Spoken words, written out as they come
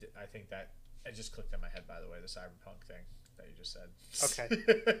think that it just clicked in my head. By the way, the cyberpunk thing that you just said.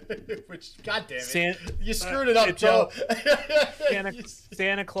 Okay. Which, God damn it, San- you screwed it up, Joe.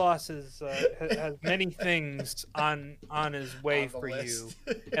 Santa Claus has many things on his way On the for you, list.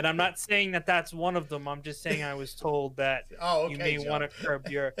 and I'm not saying that that's one of them. I'm just saying I was told that Oh, okay, you may Joe. want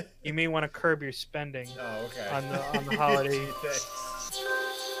to curb your spending Oh, okay. on the holiday. Thanks.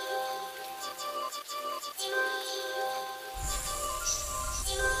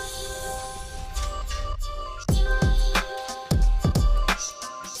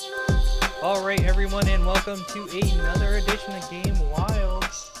 All right, everyone, and welcome to another edition of Game Wild.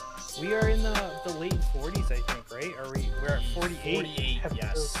 We are in the late 40s, I think, right? We're at 48. 48,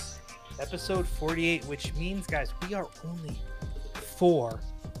 yes. Episode 48, which means, guys, we are only four.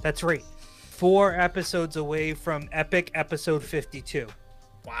 That's right. 4 episodes away from epic episode 52.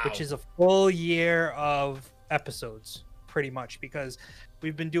 Wow. Which is a full year of episodes, pretty much, because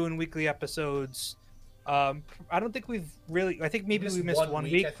we've been doing weekly episodes. I don't think we've really. I think maybe we missed one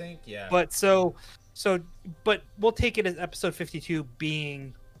week. I think, yeah. But but we'll take it as episode 52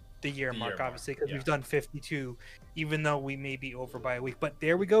 being the year mark, obviously, because we've done 52, even though we may be over by a week. But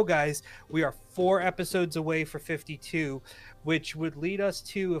there we go, guys. We are 4 episodes away for 52, which would lead us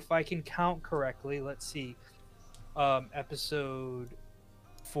to, if I can count correctly, let's see, episode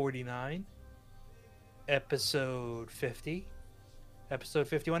 49, episode 50. Episode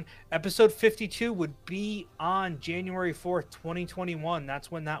 51. Episode 52 would be on January 4th, 2021. That's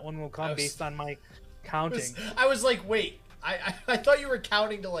when that one will come, based on my counting. I was like, wait. I thought you were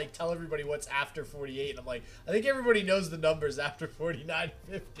counting to, like, tell everybody what's after 48. And I'm like, I think everybody knows the numbers after 49,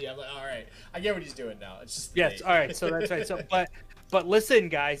 50. I'm like, all right. I get what he's doing now. It's just yes. All right. So that's right. So, but listen,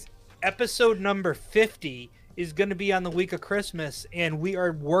 guys. Episode number 50 is going to be on the week of Christmas, and we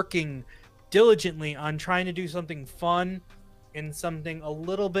are working diligently on trying to do something fun and something a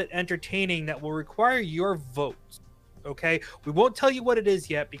little bit entertaining that will require your votes. Okay, we won't tell you what it is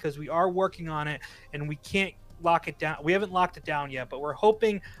yet because we are working on it and we can't lock it down. We haven't locked it down yet, but we're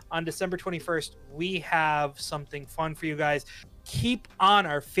hoping on December 21st we have something fun for you guys. Keep on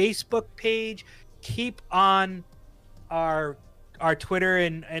our Facebook page, keep on our Twitter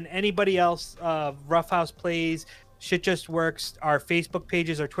and anybody else, Roughhouse Plays, Shit Just Works, our Facebook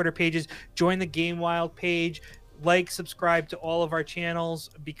pages, our Twitter pages. Join the Game Wild page. Like, subscribe to all of our channels,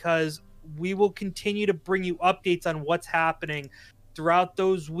 because we will continue to bring you updates on what's happening throughout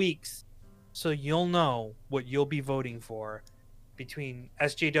those weeks, so you'll know what you'll be voting for between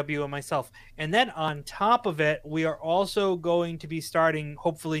SJW and myself. And then on top of it, we are also going to be starting,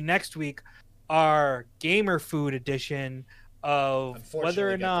 hopefully next week, our gamer food edition of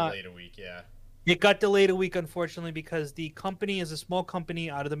whether or not it got delayed a week, unfortunately, because the company is a small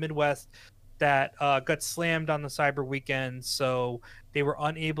company out of the Midwest that got slammed on the Cyber Weekend, so they were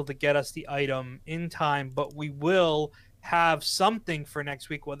unable to get us the item in time. But we will have something for next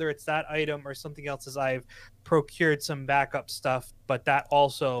week, whether it's that item or something else, as I've procured some backup stuff, but that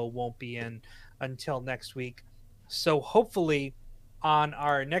also won't be in until next week. So hopefully on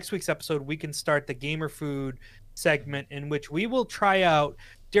our next week's episode, we can start the Gamer Food segment, in which we will try out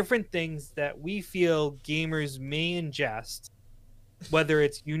different things that we feel gamers may ingest, whether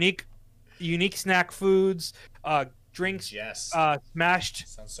it's unique snack foods, drinks,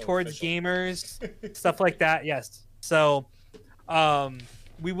 smashed towards official. Gamers, stuff like that. Yes. So,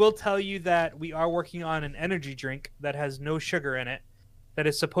 we will tell you that we are working on an energy drink that has no sugar in it, that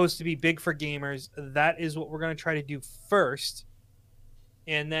is supposed to be big for gamers. That is what we're going to try to do first.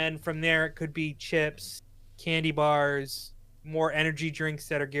 And then from there, it could be chips, candy bars, more energy drinks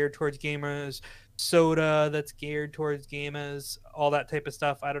that are geared towards gamers, soda that's geared towards gamers, all that type of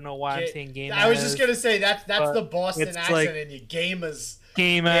stuff. I don't know why I'm saying gamers. I was just gonna say that's the Boston accent, like, in you. Gamers.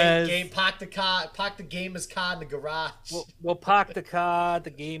 Park the gamers car in the garage. We'll park the car at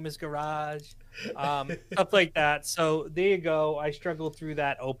the gamers garage. Stuff like that. So there you go. I struggled through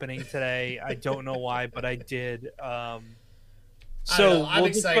that opening today. I don't know why, but I did. So I'm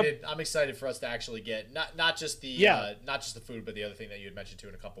excited. I'm excited for us to actually get not just the food, but the other thing that you had mentioned too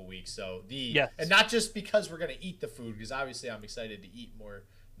in a couple weeks. So and not just because we're gonna eat the food, because obviously I'm excited to eat more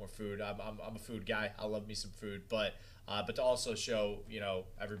food. I'm a food guy. I love me some food, but to also show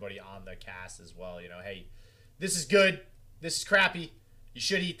everybody on the cast as well. Hey, this is good. This is crappy. You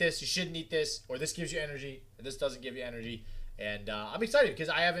should eat this. You shouldn't eat this. Or this gives you energy. Or this doesn't give you energy. And I'm excited because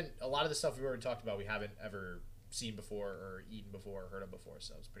a lot of the stuff we've already talked about, we haven't ever seen before or eaten before or heard of before,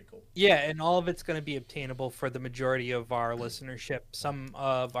 so it's pretty cool. Yeah, and all of it's going to be obtainable for the majority of our listenership. Some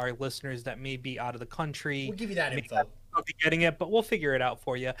of our listeners that may be out of the country, we'll give you that info. I'll be getting it, but we'll figure it out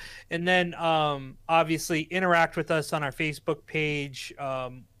for you. And then obviously interact with us on our Facebook page.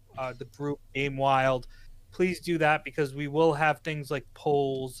 the group Game Wild, please do that, because we will have things like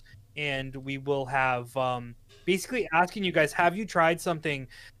polls, and we will have basically asking you guys, have you tried something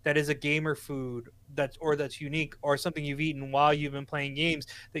that is a gamer food that's unique, or something you've eaten while you've been playing games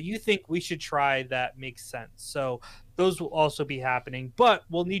that you think we should try that makes sense. So those will also be happening, but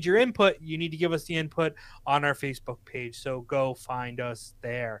we'll need your input. You need to give us the input on our Facebook page, so go find us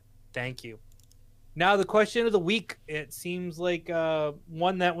there. Thank you. Now, the question of the week, it seems like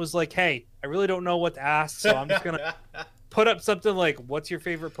one that was like, hey, I really don't know what to ask, so I'm just going to put up something like, what's your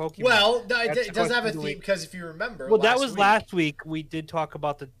favorite Pokemon? Well, it does have a theme, because if you remember, well, that was last week. We did talk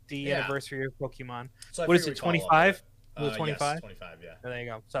about the anniversary of Pokemon. So what is it, 25? Was it 25? Yes, 25, yeah. There you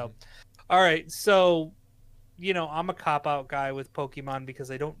go. So, all right. So, I'm a cop-out guy with Pokemon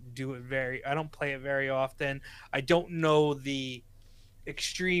because I don't play it very often. I don't know the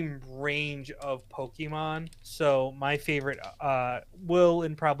extreme range of Pokemon, so my favorite will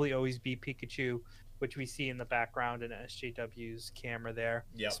and probably always be Pikachu, which we see in the background in SJW's camera there,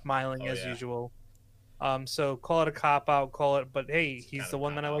 smiling as usual. So call it a cop out, but hey, he's the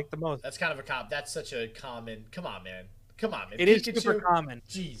one that I like the most. That's kind of a cop. That's such a common. Come on, man. It is super common.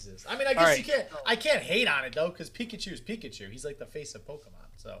 Jesus. I mean, I guess you can't. I can't hate on it though, because Pikachu is Pikachu. He's like the face of Pokemon.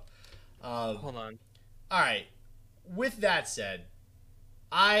 So, hold on. All right. With that said,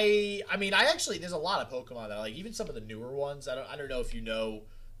 I mean, there's a lot of Pokemon that I like, even some of the newer ones. I don't know if you know,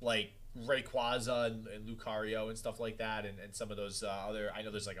 like Rayquaza and Lucario and stuff like that, and some of those other. I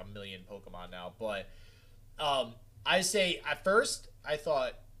know there's like a million Pokemon now, but I say at first I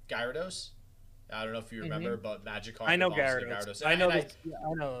thought Gyarados. I don't know if you remember, but Magikarp. I know Gyarados. I know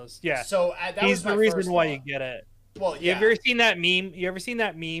those. Yeah. So that he's was my the reason first why thought. you get it. Well, yeah. Have you ever seen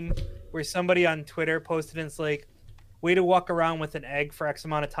that meme where somebody on Twitter posted and it's like, way to walk around with an egg for X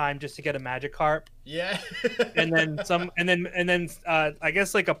amount of time just to get a Magikarp? Yeah. and then I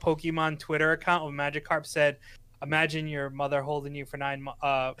guess like a Pokemon Twitter account of Magikarp said, imagine your mother holding you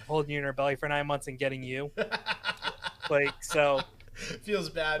holding you in her belly for 9 months and getting you. Like, so feels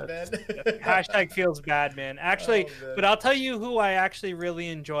bad, man. Hashtag feels bad, man. Actually, but I'll tell you who I actually really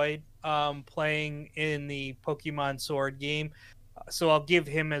enjoyed playing in the Pokemon Sword game. So I'll give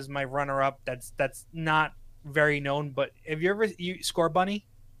him as my runner-up. That's not very known, but have you ever Scorbunny?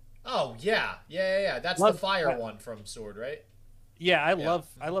 Oh yeah. That's the fire one from Sword, right? Yeah, I love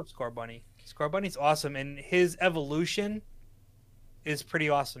Scorbunny. Scorbunny's awesome, and his evolution is pretty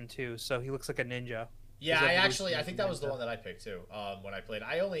awesome too. So he looks like a ninja. Yeah, I think that was the one that I picked too. When I played,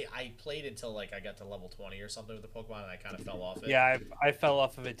 I played until like I got to level 20 or something with the Pokemon, and I kind of fell off it. Yeah, I fell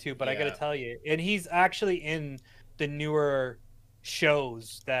off of it too. But I got to tell you, and he's actually in the newer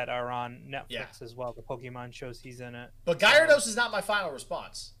shows that are on Netflix as well. The Pokemon shows, he's in it. But Gyarados is not my final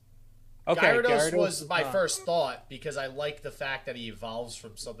response. Okay, Gyarados was my first thought, because I like the fact that he evolves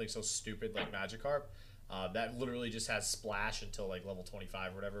from something so stupid like Magikarp. That literally just has Splash until like level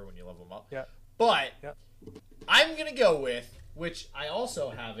 25 or whatever when you level him up. Yeah. But I'm going to go with, which I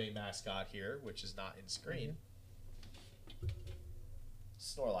also have a mascot here, which is not in screen.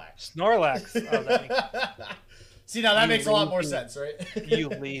 Snorlax. Snorlax. Oh, that makes... See, now that makes a lot more sense, right? You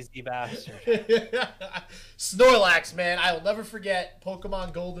lazy bastard. Snorlax, man. I will never forget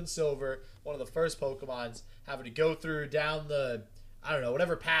Pokemon Gold and Silver, one of the first Pokemons, having to go through down the, I don't know,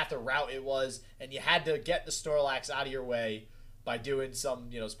 whatever path or route it was, and you had to get the Snorlax out of your way by doing some,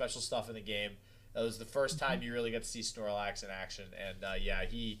 special stuff in the game. That was the first time you really got to see Snorlax in action, and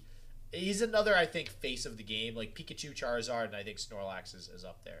he's another, I think, face of the game, like Pikachu, Charizard, and I think Snorlax is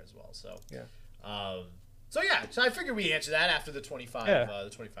up there as well. So so I figured we'd answer that after the 25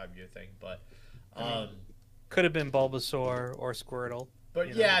 year thing, but could have been Bulbasaur or Squirtle. But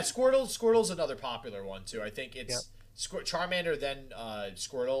Squirtle's another popular one too. I think it's Charmander, then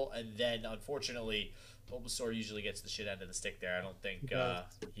Squirtle, and then unfortunately Bulbasaur usually gets the shit end of the stick there. I don't think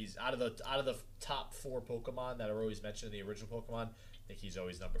he's out of the top 4 Pokemon that are always mentioned in the original Pokemon. I think he's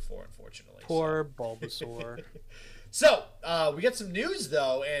always number 4, unfortunately. Poor Bulbasaur. So we got some news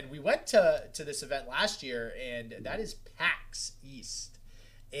though, and we went to this event last year, and that is PAX East,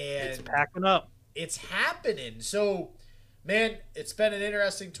 and it's packing up. It's happening. So, man, it's been an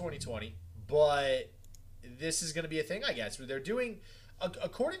interesting 2020, but this is going to be a thing, I guess. Where they're doing,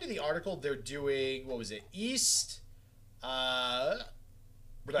 according to the article, they're doing, what was it, East,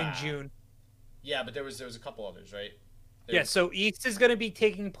 in June. Yeah, but there was a couple others, right? So East is going to be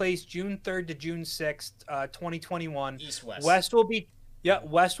taking place June 3rd to June 6th, 2021. East-West.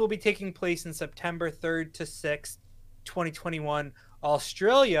 West will be taking place in September 3rd to 6th, 2021.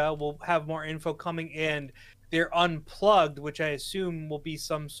 Australia will have more info coming in. They're unplugged, which I assume will be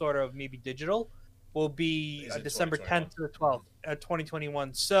some sort of maybe digital. Will be December 10th to the 12th.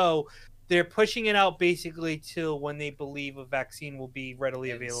 2021. So they're pushing it out basically till when they believe a vaccine will be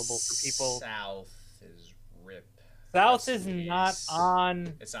readily available for people. South is RIP. South is not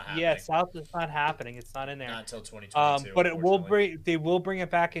on. It's not happening. Yeah, South is not happening. It's not in there. Not until 2022. But it will bring. They will bring it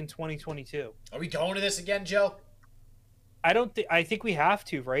back in 2022. Are we going to this again, Joe? I don't think. I think we have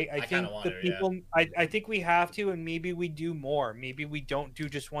to, right? I think the people. Yeah. I think we have to, and maybe we do more. Maybe we don't do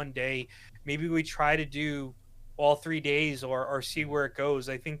just one day. Maybe we try to do all 3 days, or see where it goes.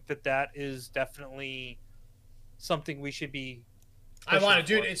 I think that is definitely something we should be. I want to,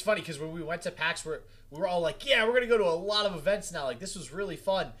 dude. It's funny because when we went to PAX, we were all like, "Yeah, we're gonna go to a lot of events now. Like, this was really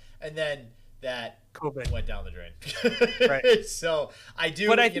fun." And then that COVID went down the drain. Right. So I do.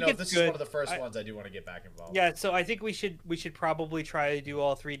 But I think this is one of the first ones I do want to get back involved. Yeah. So I think we should probably try to do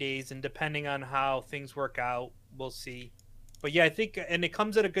all 3 days, and depending on how things work out, we'll see. But yeah, I think, and it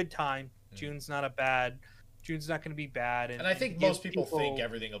comes at a good time. June's not going to be bad. And I think most people think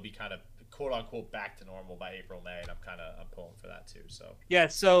everything will be kind of quote unquote back to normal by April, May, and I'm pulling for that too. So yeah,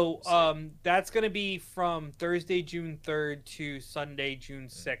 so that's gonna be from Thursday, June 3rd to Sunday, June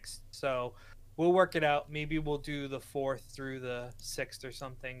 6th. So we'll work it out. Maybe we'll do the 4th through the 6th or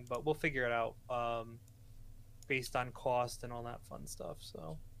something, but we'll figure it out based on cost and all that fun stuff.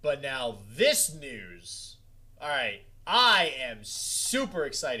 So, but now this news. All right, I am super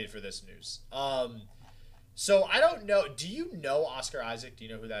excited for this news. So I don't know. Do you know Oscar Isaac? Do you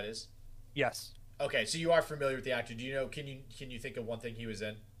know who that is? Yes. Okay, so you are familiar with the actor. Do you know? Can you think of one thing he was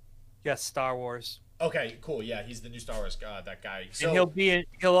in? Yes, Star Wars. Okay, cool. Yeah, he's the new Star Wars that guy. So, and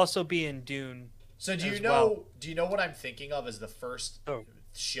he'll also be in Dune. So do you know? Well. Do you know what I'm thinking of as the first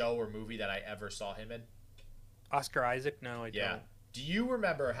show or movie that I ever saw him in? Oscar Isaac? No, I don't. Do you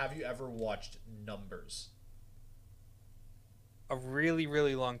remember? Have you ever watched Numbers? A really,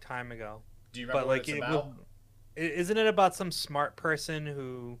 really long time ago. Do you remember what it's about? Isn't it about some smart person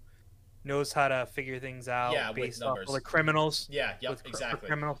who knows how to figure things out based off of the criminals? Yeah, exactly.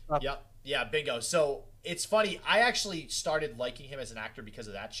 Criminal stuff. Yep, yeah, bingo. So it's funny. I actually started liking him as an actor because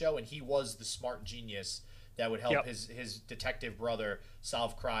of that show, and he was the smart genius that would help his detective brother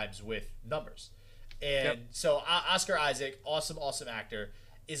solve crimes with numbers. And so Oscar Isaac, awesome actor,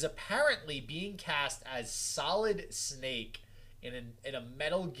 is apparently being cast as Solid Snake in a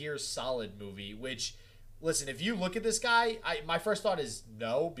Metal Gear Solid movie, which, listen, if you look at this guy, my first thought is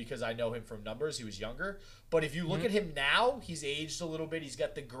no, because I know him from Numbers. He was younger. But if you look at him now, he's aged a little bit. He's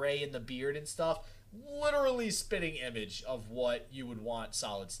got the gray and the beard and stuff. Literally spitting image of what you would want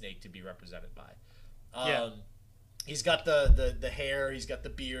Solid Snake to be represented by. He's got the hair. He's got the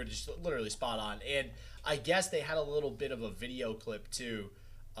beard. Just literally spot on. And I guess they had a little bit of a video clip, too.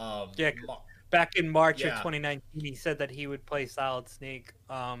 Back in March of 2019, he said that he would play Solid Snake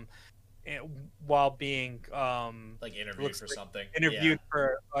while being interviewed for something. Interviewed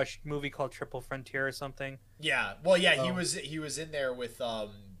for a movie called Triple Frontier or something. Yeah. Well, he was in there with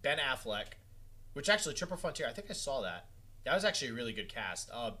Ben Affleck, which actually Triple Frontier. I think I saw that. That was actually a really good cast.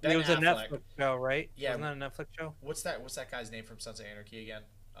 Ben it was Affleck, a Netflix show, right? Yeah. Wasn't that a Netflix show? What's that guy's name from Sons of Anarchy again?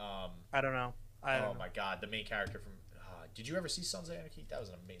 I don't know. Oh my God, the main character from. Did you ever see Sons of Anarchy? That was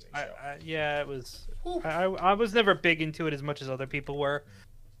an amazing show. Yeah, it was. I was never big into it as much as other people were,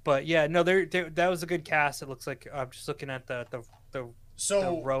 but yeah, no, that was a good cast. It looks like I'm just looking at the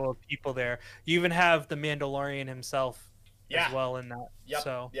row of people there. You even have the Mandalorian himself as well in that.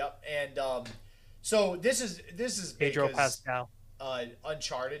 Yep. And so this is Pedro Pascal.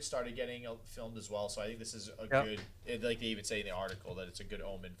 Uncharted started getting filmed as well, so I think this is a good. Like they even say in the article that it's a good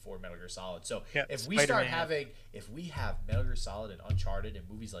omen for Metal Gear Solid. So if we have Metal Gear Solid and Uncharted and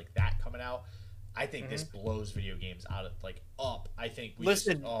movies like that coming out, I think this blows video games out of up. I think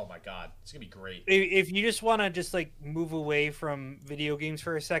oh my God, it's gonna be great. If you just want to move away from video games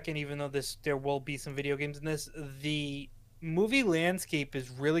for a second, even though there will be some video games in this, the movie landscape is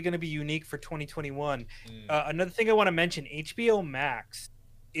really going to be unique for 2021. Another thing I want to mention, HBO Max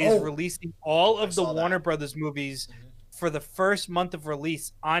is releasing all of the Warner Brothers movies for the first month of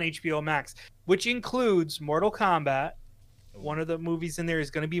release on HBO Max, which includes Mortal Kombat. One of the movies in there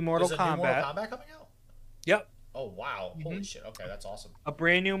is going to be Mortal Kombat. New Mortal Kombat coming out? Yep. Oh, wow. Holy shit. Okay, that's awesome. A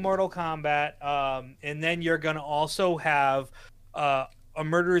brand new Mortal Kombat. And then you're going to also have a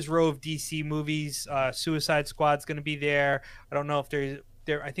Murderer's Row of DC movies. Suicide Squad's going to be there. I don't know if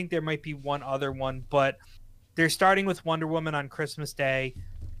there. I think there might be one other one, but they're starting with Wonder Woman on Christmas Day,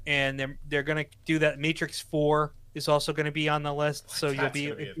 and they're going to do that. Matrix 4 is also going to be on the list, so you'll be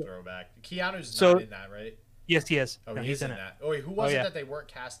a throwback. Keanu's not in that, right? Yes, he is. Oh, he's in that. Oh, wait, who was it that they weren't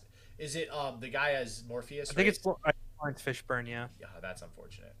cast? Is it the guy as Morpheus? I think it's Lawrence Fishburne. Yeah. Yeah, that's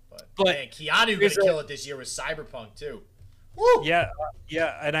unfortunate. But man, Keanu gonna kill it this year with Cyberpunk too. Woo! Yeah,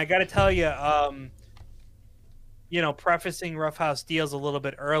 and I got to tell you, prefacing Rough House Deals a little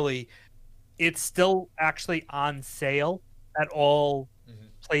bit early, it's still actually on sale at all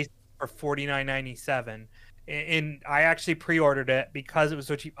places for $49.97. And I actually pre-ordered it because it was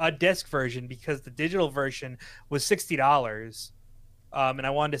so cheap. A disc version, because the digital version was $60. And I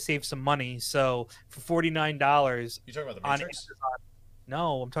wanted to save some money. So for $49, you talking about the Matrix?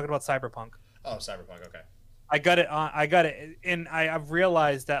 No, I'm talking about Cyberpunk. Oh, Cyberpunk. Okay. I got it, and I've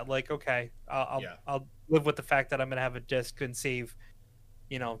realized that, like, okay, I'll live with the fact that I'm gonna have a disc and save,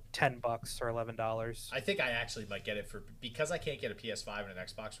 $10 or $11. I think I actually might get it because I can't get a PS5 and an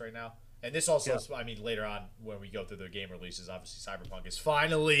Xbox right now. And this also, I mean, later on when we go through the game releases, obviously Cyberpunk is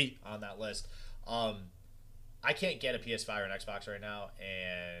finally on that list. I can't get a PS5 or an Xbox right now,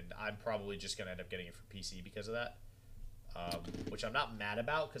 and I'm probably just gonna end up getting it for PC because of that. Which I'm not mad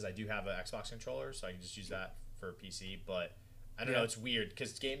about because I do have an Xbox controller, so I can just use that for PC. But I don't know, it's weird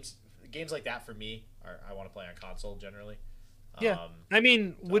because games like that for me I want to play on console generally. Yeah, I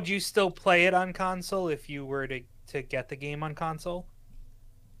mean, would you still play it on console if you were to get the game on console?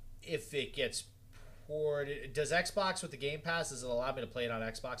 If it gets ported, does Xbox with the Game Pass, does it allow me to play it on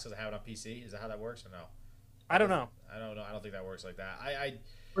Xbox because I have it on PC? Is that how that works or no? I don't know. I don't know. I don't think that works like that.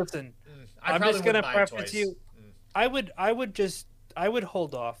 Listen. I'm just gonna preface you. I would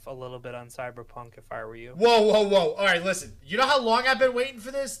hold off a little bit on Cyberpunk if I were you. Whoa! All right, listen. You know how long I've been waiting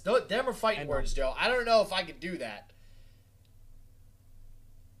for this? Them are fighting words, Joe. I don't know if I could do that.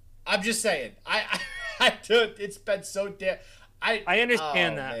 I'm just saying. It's been so damn. I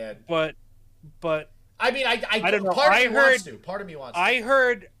understand that, man. but I mean, I don't know. Part of me wants to.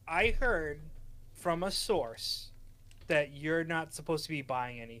 I heard from a source that you're not supposed to be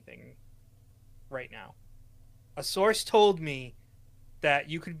buying anything right now. A source told me that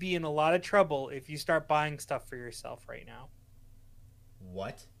you could be in a lot of trouble if you start buying stuff for yourself right now.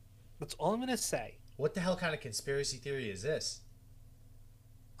 What? That's all I'm going to say. What the hell kind of conspiracy theory is this?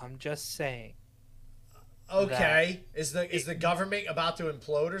 I'm just saying. Okay. Is the government about to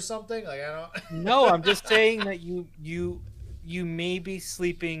implode or something? Like, I don't. No, I'm just saying that you may be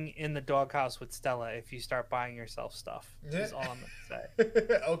sleeping in the doghouse with Stella if you start buying yourself stuff. Is all I'm gonna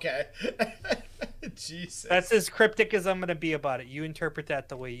say. Okay. Jesus. That's as cryptic as I'm gonna be about it. You interpret that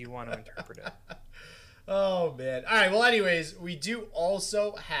the way you want to interpret it. Oh man. All right. Well, anyways, we do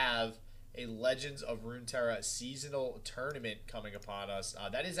also have a Legends of Runeterra seasonal tournament coming upon us.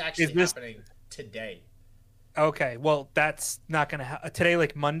 That is actually happening today. Okay, well, that's not going to happen today,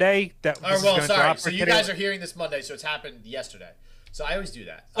 like Monday. Sorry. So you guys are hearing this Monday, so it's happened yesterday. So I always do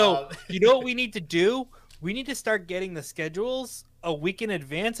that. So you know what we need to do? We need to start getting the schedules a week in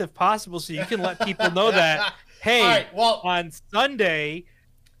advance if possible, so you can let people know that, hey, on Sunday,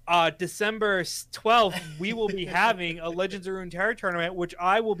 December 12th, we will be having a Legends of Runeterra tournament, which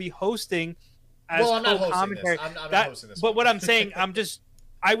I will be hosting as co-commentary. I'm not hosting this. But what I'm saying,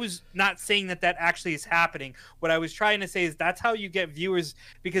 I was not saying that actually is happening. What I was trying to say is that's how you get viewers,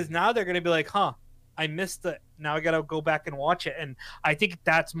 because now they're going to be like, huh, I missed it. Now I got to go back and watch it. And I think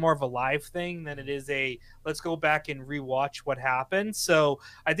that's more of a live thing than it is let's go back and rewatch what happened. So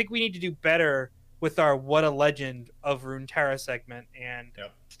I think we need to do better with our What a Legend of Runeterra segment and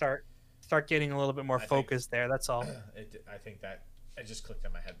start getting a little bit more focus there. That's all. I think that it just clicked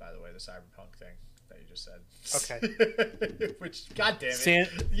in my head, by the way, the Cyberpunk thing that you just said. Okay. Which, God damn it,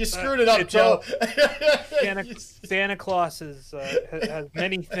 you screwed it up, Joe. Santa Claus has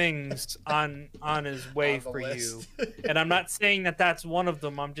many things on his way for you, and I'm not saying that that's one of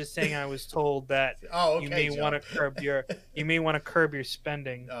them. I'm just saying I was told that you may want to curb your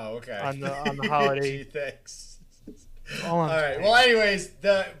spending. Oh, okay. On the holiday. Gee, thanks. All right. Well, anyways,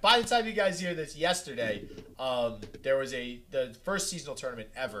 by the time you guys hear this, yesterday, there was the first seasonal tournament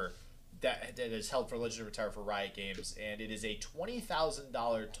ever that is held for Legend of Runeterra for Riot Games, and it is a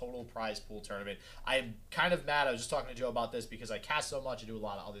 $20,000 total prize pool tournament. I am kind of mad. I was just talking to Joe about this because I cast so much and do a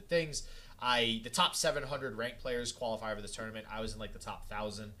lot of other things. The top 700 ranked players qualify for this tournament. I was in like the top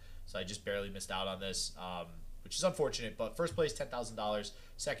 1,000, so I just barely missed out on this, which is unfortunate. But first place, $10,000.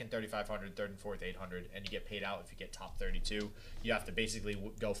 Second, $3,500. Third and fourth, $800. And you get paid out if you get top 32. You have to basically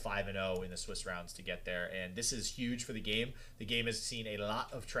go 5-0 in the Swiss rounds to get there. And this is huge for the game. The game has seen a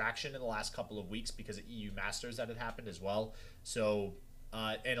lot of traction in the last couple of weeks because of EU Masters that had happened as well. So,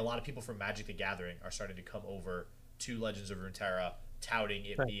 and a lot of people from Magic the Gathering are starting to come over to Legends of Runeterra, touting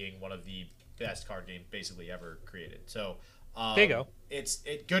it being one of the best card games basically ever created. So, there you go. It's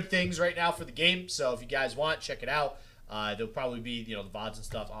good things right now for the game. So if you guys want, check it out. There'll probably be the VODs and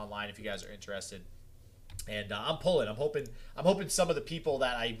stuff online if you guys are interested. And I'm pulling. I'm hoping some of the people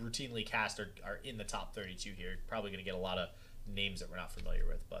that I routinely cast are in the top 32 here. Probably going to get a lot names that we're not familiar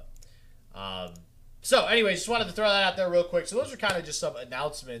with. But so anyway, just wanted to throw that out there real quick. So those are kind of just some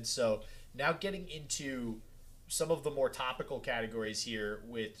announcements. So now getting into some of the more topical categories here,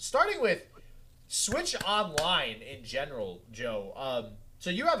 starting with Switch Online in general, Joe. So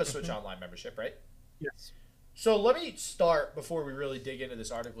you have a Switch Online membership, right? Yes. So let me start before we really dig into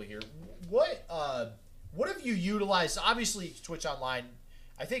this article here. What have you utilized? Obviously, Switch Online,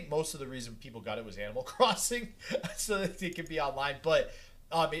 I think most of the reason people got it was Animal Crossing, so that it could be online. But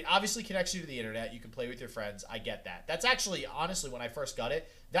it obviously connects you to the internet. You can play with your friends. I get that. That's actually, honestly, when I first got it,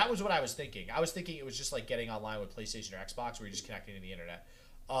 that was what I was thinking. I was thinking it was just like getting online with PlayStation or Xbox where you're just connecting to the internet.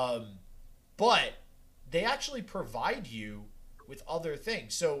 But they actually provide you with other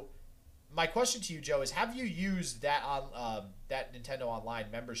things. So my question to you, Joe, is have you used that that Nintendo Online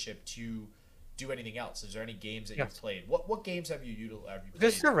membership to do anything else? Is there any games that you've played? What games have you utilized?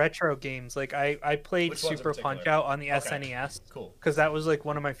 Just the retro games. Like I played Super Punch Out on the SNES. Cool. Because that was like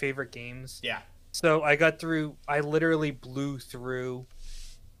one of my favorite games. Yeah. So I literally blew through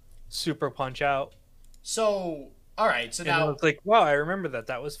Super Punch Out. So all right. So now it's like, wow, I remember that.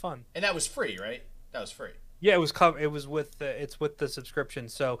 That was fun. And that was free, right? That was free. Yeah, it's with the subscription.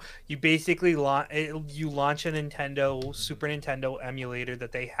 So you basically launch a Nintendo Super Nintendo emulator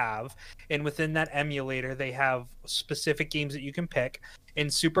that they have, and within that emulator they have specific games that you can pick.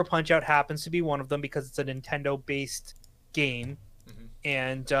 And Super Punch Out happens to be one of them because it's a Nintendo based game.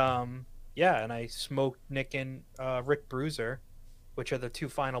 And and I smoked Nick and Rick Bruiser, which are the two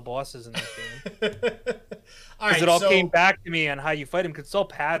final bosses in this game. Because it all came back to me on how you fight them, because it's all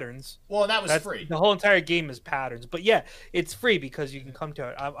patterns. Well, that's free. The whole entire game is patterns. But yeah, it's free because you can come to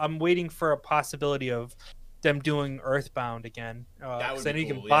it. I'm waiting for a possibility of them doing Earthbound again. Because I know you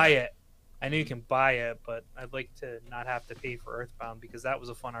can buy it. I know you can buy it, but I'd like to not have to pay for Earthbound because that was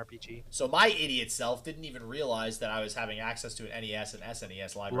a fun RPG. So my idiot self didn't even realize that I was having access to an NES and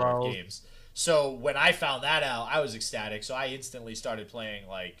SNES library of games. So when I found that out, I was ecstatic. So I instantly started playing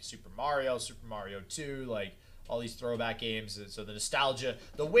like Super Mario 2, like all these throwback games. And so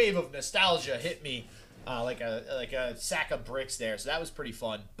the wave of nostalgia hit me like a sack of bricks there. So that was pretty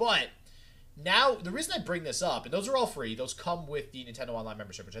fun. But now the reason I bring this up, and those are all free. Those come with the Nintendo Online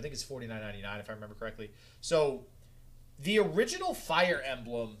membership, which I think is $49.99 if I remember correctly. So the original Fire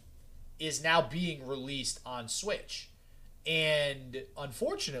Emblem is now being released on Switch. And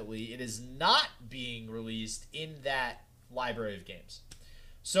unfortunately, it is not being released in that library of games.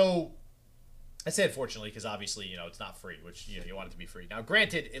 So I say unfortunately because obviously, it's not free, which you want it to be free. Now,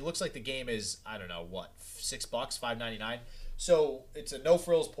 granted, it looks like the game is, I don't know, what, $6, $5.99. So it's a no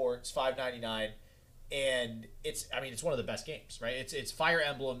frills port. It's $5.99, and it's one of the best games, right? It's Fire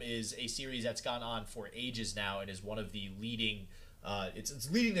Emblem is a series that's gone on for ages now and is one of the leading.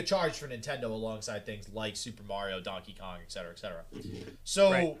 It's leading the charge for Nintendo alongside things like Super Mario, Donkey Kong, etc., etc.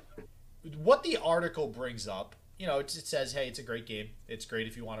 So, what the article brings up, it says, hey, it's a great game. It's great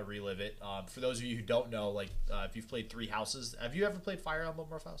if you want to relive it. For those of you who don't know, like if you've played Three Houses, have you ever played Fire Emblem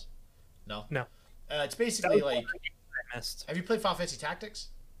Rough? No. No. It's basically like. Have you played Final Fantasy Tactics?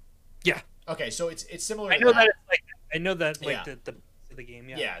 Yeah. Okay, so it's similar. I know that it's like the game.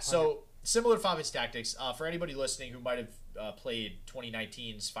 Yeah. Yeah. So similar to Final Fantasy Tactics. For anybody listening who might have played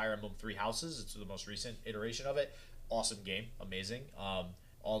 2019's Fire Emblem Three Houses, it's the most recent iteration of it. Awesome game, amazing.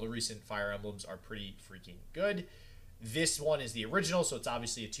 All the recent Fire Emblems are pretty freaking good. This one is the original, so it's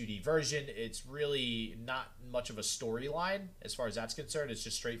obviously a 2D version. It's really not much of a storyline as far as that's concerned. It's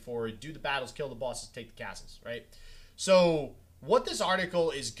just straightforward. Do the battles, kill the bosses, take the castles, right? So what this article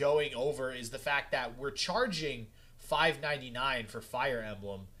is going over is the fact that we're charging $5.99 for Fire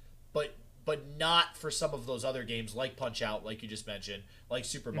Emblem, but not for some of those other games like Punch-Out, like you just mentioned, like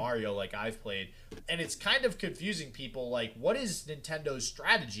Super Mario, like I've played. And it's kind of confusing people, like, what is Nintendo's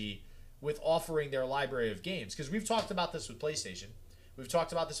strategy with offering their library of games? Because we've talked about this with PlayStation. We've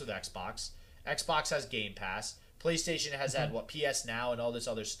talked about this with Xbox. Xbox has Game Pass. PlayStation has had, PS Now and all this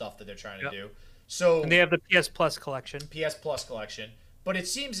other stuff that they're trying to do. So and they have the PS Plus collection. But it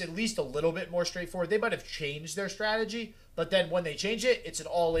seems at least a little bit more straightforward. They might have changed their strategy, but then when they change it, it's an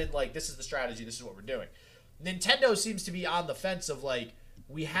all-in, like, this is the strategy, this is what we're doing. Nintendo seems to be on the fence of, like,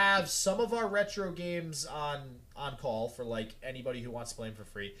 we have some of our retro games on call for, like, anybody who wants to play them for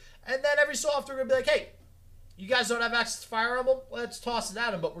free. And then every so often we're going to be like, hey, you guys don't have access to Fire Emblem? Let's toss it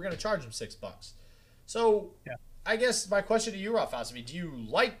at them, but we're going to charge them $6. So I guess my question to you, Ralph, do you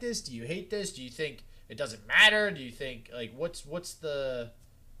like this? Do you hate this? Do you think it doesn't matter? Do you think, like, what's your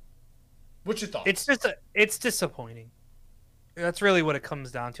thoughts? It's disappointing. That's really what it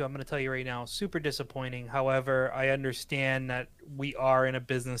comes down to. I'm going to tell you right now, super disappointing. However, I understand that we are in a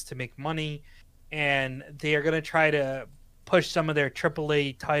business to make money, and they are going to try to push some of their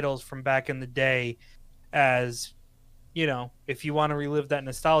AAA titles from back in the day as, you know, if you want to relive that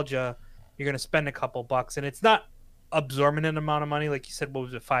nostalgia, you're going to spend a couple bucks. And it's not absorbent amount of money. Like you said, what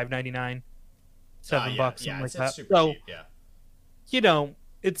was it, $5.99? $7, something like that. So, cheap, yeah. You know,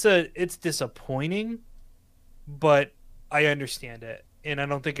 it's disappointing, but I understand it. And I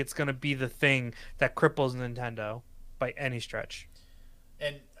don't think it's going to be the thing that cripples Nintendo by any stretch.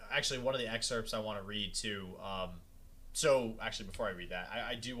 And actually, one of the excerpts I want to read too. So actually, before I read that,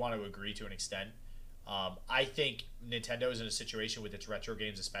 I do want to agree to an extent. I think Nintendo is in a situation with its retro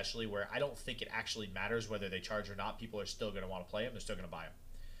games, especially, where I don't think it actually matters whether they charge or not. People are still going to want to play them. They're still going to buy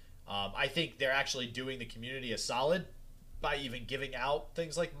them. I think they're actually doing the community a solid by even giving out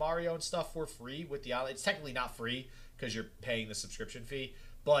things like Mario and stuff for free with the It's technically not free because you're paying the subscription fee,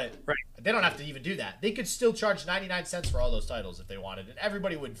 but they don't have to even do that. They could still charge 99 cents for all those titles if they wanted, and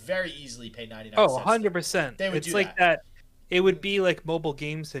everybody would very easily pay 99 cents. Oh, 100%. They would it's do like that. It would be like mobile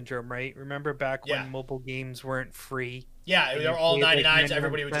game syndrome, right? Remember back when mobile games weren't free? Yeah, they were all 99, so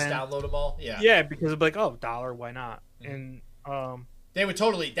everybody would just download them all. Yeah. Yeah, because it'd be like, oh, $1, why not? Mm-hmm. And they would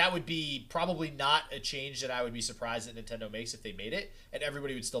totally. That would be probably not a change that I would be surprised that Nintendo makes if they made it, and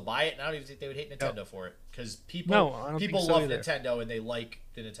everybody would still buy it. And I don't even think they would hate Nintendo for it, because people love Nintendo and they like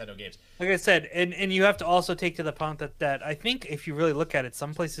the Nintendo games. Like I said, and you have to also take to the point that I think if you really look at it,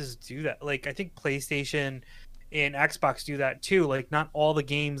 some places do that. Like I think PlayStation and Xbox do that too. Like not all the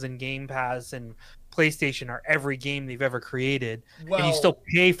games in Game Pass and PlayStation are every game they've ever created, and you still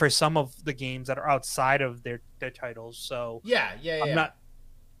pay for some of the games that are outside of their titles. So I'm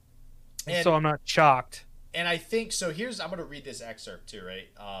not shocked. And I think so. I'm going to read this excerpt too, right?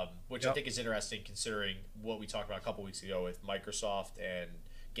 Which I think is interesting considering what we talked about a couple weeks ago with Microsoft and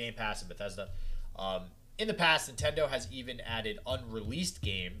Game Pass and Bethesda. In the past, Nintendo has even added unreleased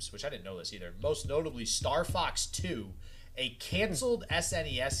games, which I didn't know this either. Most notably, Star Fox 2. A canceled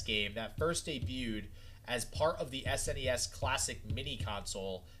SNES game that first debuted as part of the SNES Classic Mini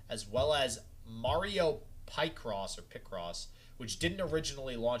Console, as well as Mario Picross, which didn't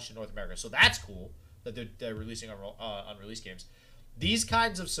originally launch in North America. So that's cool that they're releasing unreleased games. These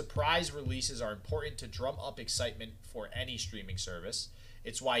kinds of surprise releases are important to drum up excitement for any streaming service.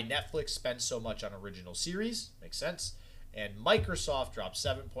 It's why Netflix spends so much on original series. Makes sense. And Microsoft dropped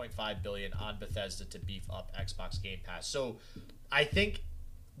 $7.5 billion on Bethesda to beef up Xbox Game Pass. So I think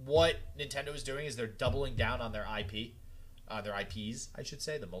what Nintendo is doing is they're doubling down on their IP, their IPs, I should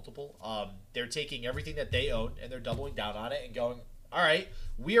say, the multiple. They're taking everything that they own and they're doubling down on it and going, all right,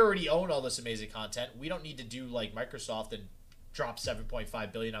 we already own all this amazing content. We don't need to do like Microsoft and drop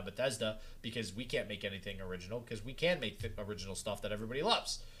 $7.5 billion on Bethesda because we can't make anything original, because we can make original stuff that everybody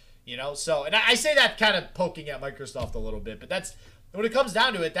loves. You know, so, and I say that kind of poking at Microsoft a little bit, but that's, when it comes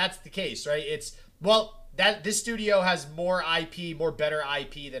down to it, that's the case, right? It's, well, that this studio has more IP, more better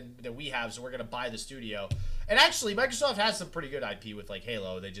IP than we have, so we're going to buy the studio. And actually, Microsoft has some pretty good IP with, like,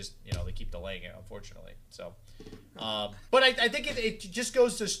 Halo. They just, you know, they keep delaying it, unfortunately. So, but I think it just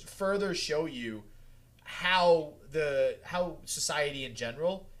goes to further show you how society in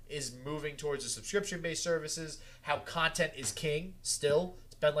general is moving towards the subscription-based services, how content is king still.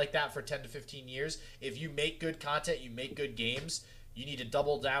 Been like that for 10 to 15 years. If you make good content, you make good games, you need to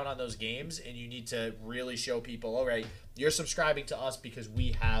double down on those games, and you need to really show people, all right, you're subscribing to us because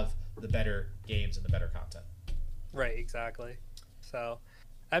we have the better games and the better content. Right, exactly. So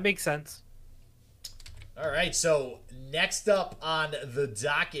that makes sense. All right, so next up on the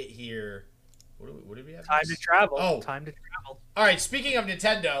docket here, what do we have? Time to travel. Oh, time to travel. All right, speaking of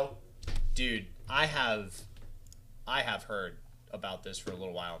Nintendo, dude, I have heard about this for a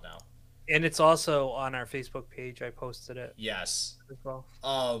little while now, and it's also on our Facebook page. I posted it. Yes. As well.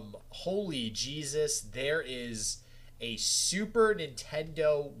 Holy Jesus! There is a Super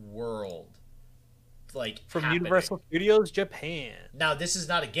Nintendo World, like from Universal Studios Japan. Now, this is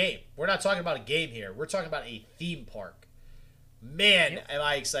not a game. We're not talking about a game here. We're talking about a theme park. Man, am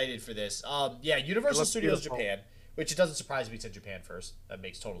I excited for this! Yeah, Universal Studios Japan, which it doesn't surprise me it's in Japan first. That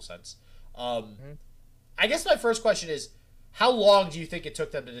makes total sense. I guess my first question is, how long do you think it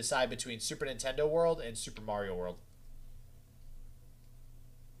took them to decide between Super Nintendo World and Super Mario World?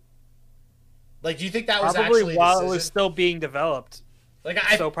 Like, do you think that was actually while it was still being developed? Like,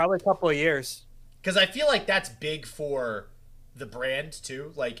 so probably a couple of years. Because I feel like that's big for the brand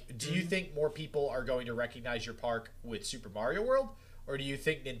too. Like, do you think more people are going to recognize your park with Super Mario World, or do you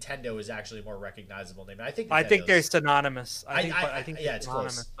think Nintendo is actually a more recognizable name? I think they're synonymous. I think it's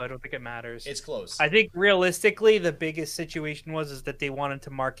close. So I don't think it matters. It's close. I think realistically, the biggest situation is that they wanted to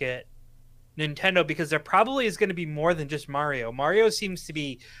market Nintendo because there probably is going to be more than just Mario. Mario seems to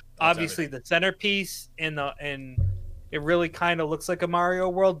be obviously the centerpiece and It really kind of looks like a Mario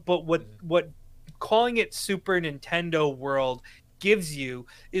World, but what calling it Super Nintendo World gives you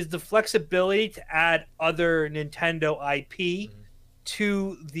is the flexibility to add other Nintendo IP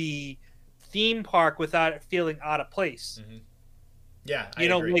to the theme park without it feeling out of place. Yeah, I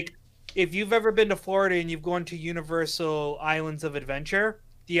agree. Like if you've ever been to Florida and you've gone to Universal Islands of Adventure,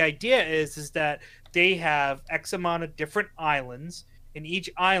 the idea is that they have X amount of different islands, and each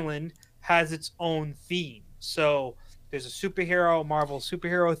island has its own theme. So there's a superhero, Marvel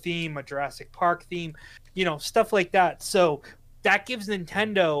superhero theme, a Jurassic Park theme, stuff like that. So that gives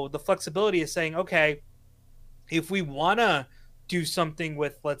Nintendo the flexibility of saying, okay, if we want to do something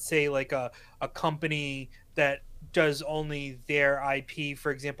with, let's say, like a company that does only their IP,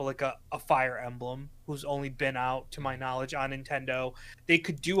 for example, like a Fire Emblem, who's only been out, to my knowledge, on Nintendo, they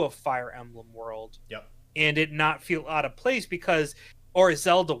could do a Fire Emblem world. Yep. And it not feel out of place or a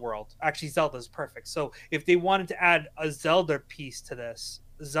Zelda world. Actually, Zelda's perfect. So if they wanted to add a Zelda piece to this,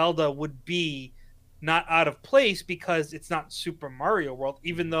 Zelda would be not out of place because it's not Super Mario World,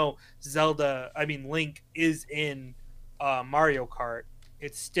 even though Link is in Mario Kart.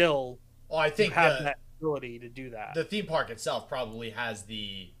 It's still, I think that ability to do that. The theme park itself probably has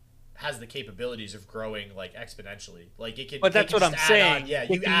the capabilities of growing like exponentially. Like it can. But that's what I'm saying. Yeah,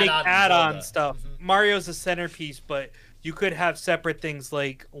 you can make add-on stuff. Mario's a centerpiece, but you could have separate things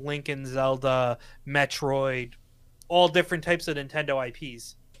like Link and Zelda, Metroid, all different types of Nintendo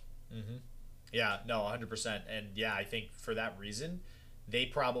IPs. Yeah, no, 100%. And yeah, I think for that reason, they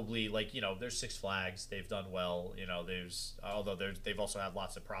probably, like, there's Six Flags. They've done well. They've also had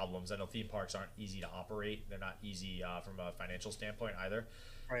lots of problems. I know theme parks aren't easy to operate. They're not easy from a financial standpoint either.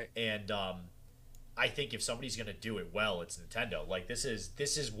 Right. And I think if somebody's going to do it well, it's Nintendo. Like, this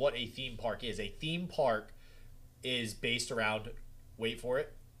is what a theme park is. A theme park is based around, wait for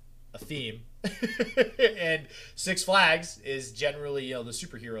it, a theme. And Six Flags is generally, the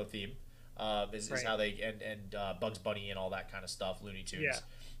superhero theme. Is how they and Bugs Bunny and all that kind of stuff, Looney Tunes.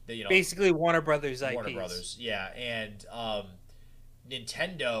 Yeah. Basically Warner Brothers IPs. Warner Brothers, yeah. And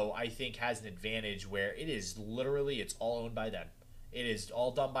Nintendo, I think, has an advantage where it's all owned by them. It is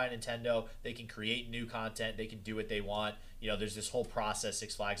all done by Nintendo. They can create new content. They can do what they want. There's this whole process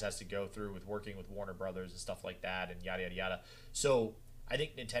Six Flags has to go through with working with Warner Brothers and stuff like that, and yada, yada, yada. So I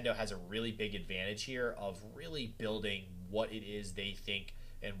think Nintendo has a really big advantage here of really building what it is they think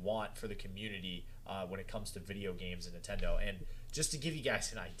and want for the community when it comes to video games and Nintendo. And just to give you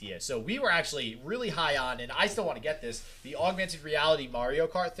guys an idea, so we were actually really high on, and I still want to get this, the augmented reality Mario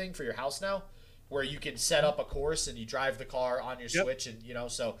Kart thing for your house now, where you can set up a course and you drive the car on your Switch, and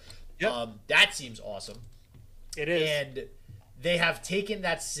that seems awesome. It is. And they have taken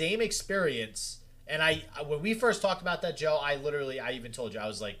that same experience, and when we first talked about that, Joe, I even told you, I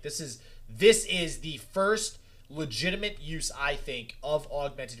was like, this is the first legitimate use, I think, of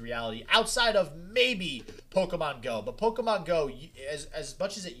augmented reality outside of maybe Pokemon Go. But Pokemon Go, as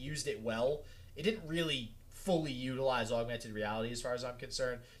much as it used it well, it didn't really fully utilize augmented reality as far as I'm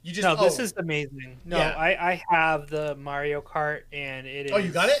concerned. This is amazing. I have the Mario Kart, and it is. Oh,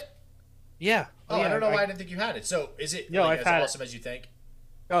 you got it? Yeah. I don't know why I didn't think you had it. So is it as awesome as you think?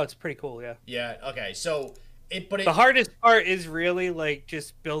 Oh, it's pretty cool. Yeah. Yeah. Okay. So the hardest part is really like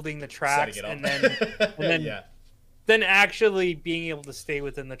just building the tracks and then yeah. Then actually being able to stay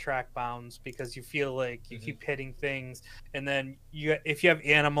within the track bounds, because you feel like you keep hitting things, and then if you have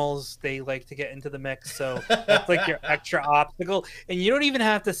animals, they like to get into the mix, so that's like your extra obstacle. And you don't even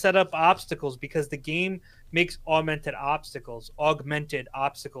have to set up obstacles because the game makes augmented obstacles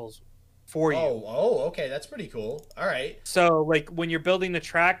for you. Okay, that's pretty cool. All right. So like when you're building the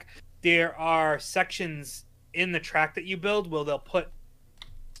track, there are sections in the track that you build where they'll put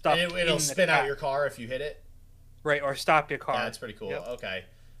stuff. And it'll spin out your car if you hit it. Right, or stop your car. Yeah, that's pretty cool. Yep. Okay.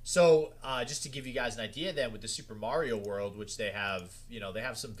 So, just to give you guys an idea then, with the Super Mario World, which they have, they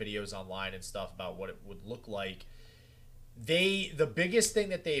have some videos online and stuff about what it would look like. The biggest thing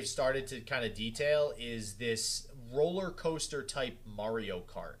that they've started to kind of detail is this roller coaster type Mario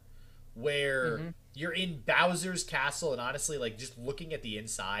Kart, where you're in Bowser's castle, and honestly, like, just looking at the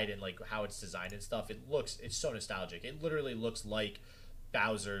inside and like how it's designed and stuff, it's so nostalgic. It literally looks like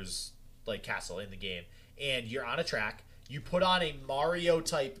Bowser's like castle in the game. And you're on a track. You put on a Mario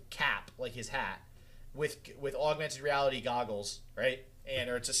type cap, like his hat, with augmented reality goggles, right?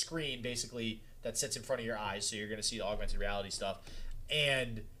 Or it's a screen basically that sits in front of your eyes, so you're gonna see the augmented reality stuff.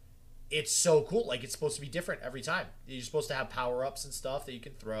 And it's so cool. Like, it's supposed to be different every time. You're supposed to have power ups and stuff that you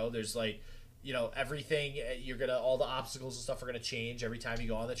can throw. There's like, everything. All the obstacles and stuff are gonna change every time you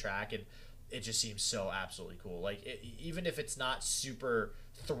go on the track, and it just seems so absolutely cool. Like, even if it's not super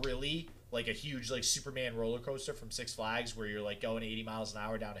thrilly, like a huge like Superman roller coaster from Six Flags where you're like going 80 miles an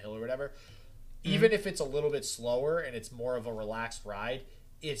hour down a hill or whatever, even if it's a little bit slower and it's more of a relaxed ride,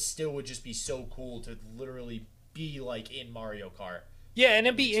 it still would just be so cool to literally be like in Mario Kart. Yeah, and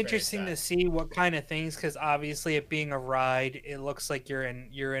it'd be interesting to see what kind of things, because obviously it being a ride, it looks like you're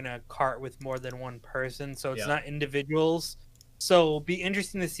in a cart with more than one person, so it's not individuals. So it'll be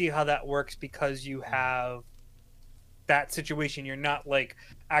interesting to see how that works, because you have that situation. You're not like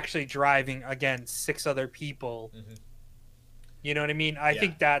actually driving against 6 other people. You know what I mean? I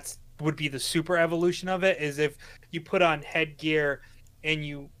think that's would be the super evolution of it, is if you put on headgear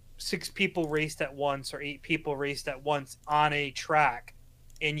and 6 people raced at once or 8 people raced at once on a track,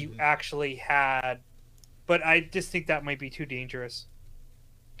 and you actually had, but I just think that might be too dangerous.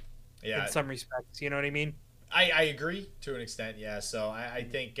 In some respects, you know what I mean? I agree to an extent, yeah. So I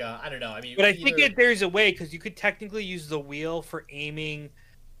think I don't know. I mean, but I think there's a way, because you could technically use the wheel for aiming.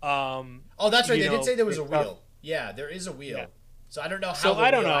 Oh, that's right. They did say there was a wheel. Yeah, there is a wheel. Yeah. So I don't know how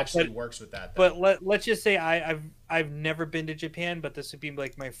the wheel actually works with that. Though. But let's just say I've never been to Japan, but this would be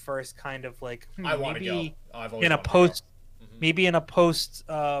like my first kind of like I want to go. I've always in a post, maybe in a post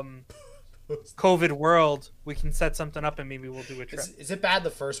COVID world, we can set something up and maybe we'll do a trip. Is it bad? The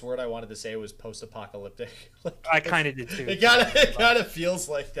first word I wanted to say was post-apocalyptic. Like, I kind of did too. It kind of feels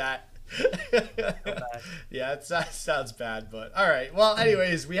like that. Yeah, it sounds bad, but all right. Well,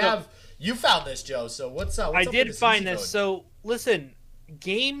 anyways, you found this, Joe. So what's up? I did find this. So listen,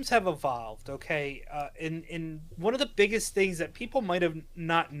 games have evolved. Okay, and one of the biggest things that people might have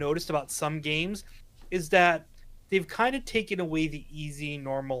not noticed about some games is that they've kind of taken away the easy,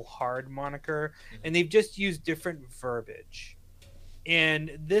 normal, hard moniker, and they've just used different verbiage.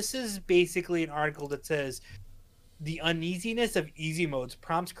 And this is basically an article that says the uneasiness of easy modes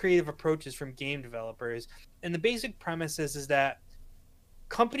prompts creative approaches from game developers. And the basic premise is that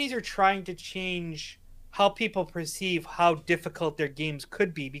companies are trying to change how people perceive how difficult their games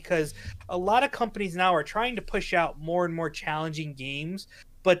could be, because a lot of companies now are trying to push out more and more challenging games,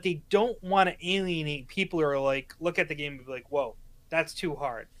 but they don't want to alienate people who are like, look at the game and be like, whoa, that's too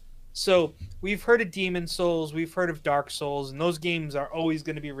hard. So we've heard of Demon Souls, we've heard of Dark Souls, and those games are always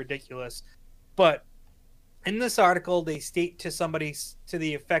going to be ridiculous. But in this article, they state to somebody to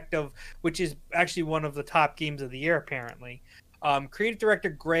the effect of, which is actually one of the top games of the year, apparently. Creative director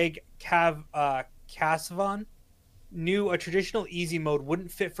Greg Kasavon knew a traditional easy mode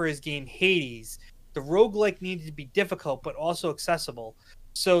wouldn't fit for his game Hades. The roguelike needed to be difficult, but also accessible.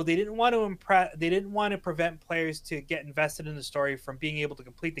 So they didn't want to prevent players to get invested in the story from being able to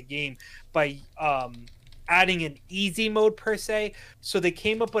complete the game by adding an easy mode per se. So they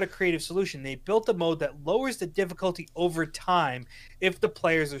came up with a creative solution. They built a mode that lowers the difficulty over time if the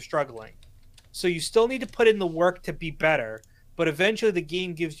players are struggling. So you still need to put in the work to be better, but eventually the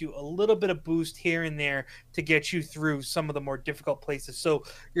game gives you a little bit of boost here and there to get you through some of the more difficult places. So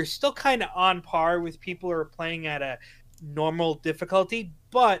you're still kind of on par with people who are playing at a normal difficulty,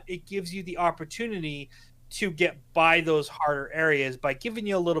 but it gives you the opportunity to get by those harder areas by giving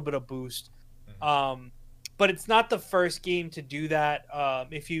you a little bit of boost. But it's not the first game to do that.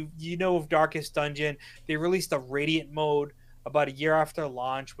 If you know of Darkest Dungeon, they released a Radiant mode about a year after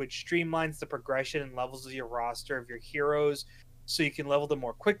launch, which streamlines the progression and levels of your roster of your heroes so you can level them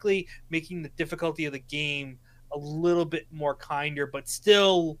more quickly, making the difficulty of the game a little bit more kinder, but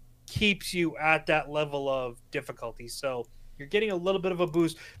still keeps you at that level of difficulty. So you're getting a little bit of a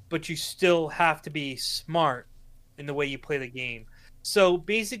boost, but you still have to be smart in the way you play the game. So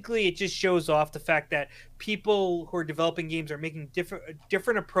basically it just shows off the fact that people who are developing games are making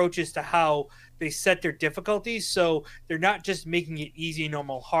different approaches to how they set their difficulties. So they're not just making it easy,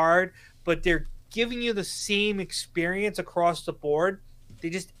 normal, hard, but they're giving you the same experience across the board.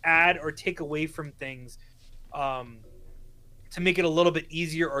 They just add or take away from things to make it a little bit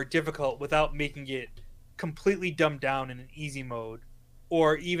easier or difficult without making it completely dumbed down in an easy mode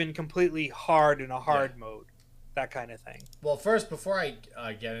or even completely hard in a hard mode. That kind of thing. Well, first, before I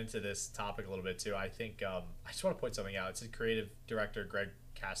get into this topic a little bit too, I think I just want to point something out. It's a creative director, Greg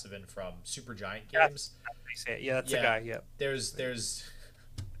Kasavin from Supergiant Games. Yeah, that's the guy. Yeah. There's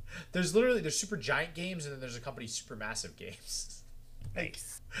literally Supergiant Games, and then there's a company, Supermassive Games.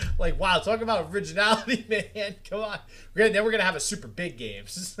 Nice. Like, wow, talk about originality, man. Come on. Then we're gonna have a Super Big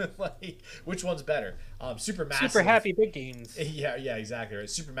Games. Like, which one's better? Supermassive. Super Happy Big Games. Yeah, exactly. Right.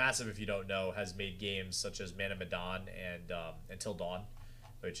 Supermassive, if you don't know, has made games such as Man of Medan and Until Dawn,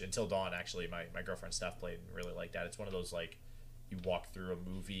 which Until Dawn actually my girlfriend Steph played and really liked that. It's one of those like you walk through a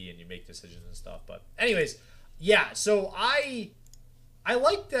movie and you make decisions and stuff. But anyways, yeah. So I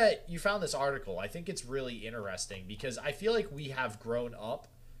like that you found this article. I think it's really interesting because I feel like we have grown up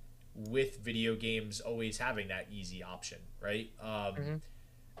with video games always having that easy option, right?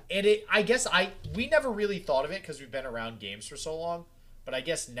 And I guess we never really thought of it because we've been around games for so long. But I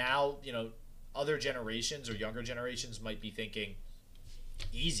guess now, other generations or younger generations might be thinking,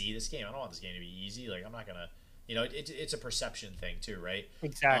 easy, this game, I don't want this game to be easy. Like, I'm not going to, it's a perception thing too, right?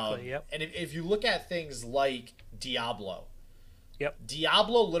 Exactly, yep. And if you look at things like Diablo, yep.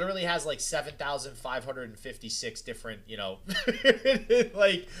 Diablo literally has like 7,556 different,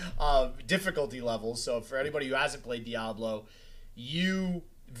 like difficulty levels. So for anybody who hasn't played Diablo, you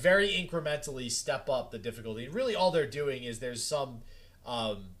very incrementally step up the difficulty. And really all they're doing is there's some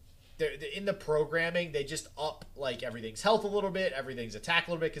in the programming, they just up like everything's health a little bit, everything's attack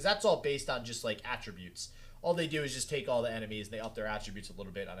a little bit, because that's all based on just like attributes. All they do is just take all the enemies and they up their attributes a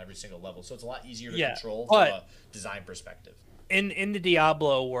little bit on every single level. So it's a lot easier to control from a design perspective. In the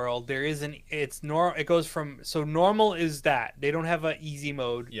Diablo world, there isn't. It's normal. It goes from normal is that they don't have an easy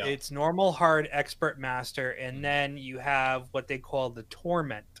mode. Yeah. It's normal, hard, expert, master, and then you have what they call the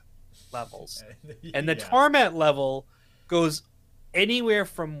torment levels. And the torment level goes anywhere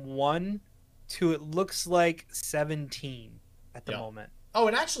from 1 to it looks like 17 at the moment. Oh,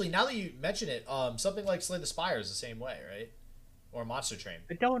 and actually, now that you mention it, something like Slay the Spire is the same way, right? Or Monster Train.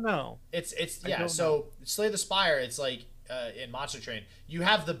 I don't know. It's so Slay the Spire, it's like in Monster Train, you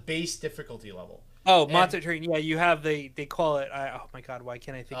have the base difficulty level. Oh, Monster Train, yeah, you have they call it. Oh my God, why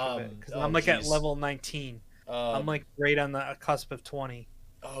can't I think of it? Because I'm like at level 19. I'm like right on the cusp of 20.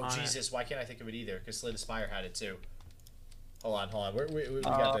 Oh Jesus, why can't I think of it either? Because Slay the Spire had it too. Hold on. We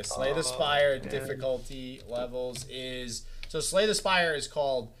got this. Slay the Spire difficulty levels is. So Slay the Spire is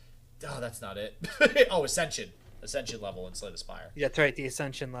called. Oh, that's not it. Oh, Ascension level in Slay the Spire. Yeah, that's right. The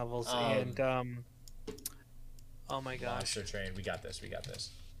Ascension levels and oh my gosh. Monster Train. We got this.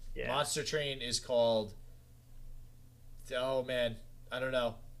 Yeah. Monster Train is called. Oh man, I don't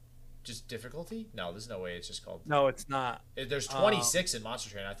know. Just difficulty? No, there's no way it's just called. No, it's not. There's 26 in Monster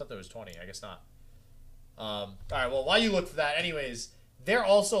Train. I thought there was 20. I guess not. All right. Well, while you look for that, anyways, they're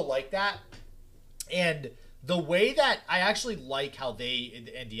also like that, and the way that I actually like how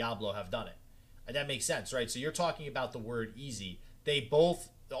they and Diablo have done it, and that makes sense, right? So you're talking about the word easy.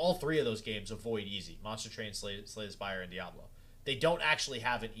 All three of those games avoid easy. Monster Train, Slay the Spire, and Diablo. They don't actually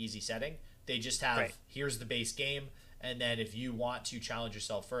have an easy setting. They just have here's the base game, and then if you want to challenge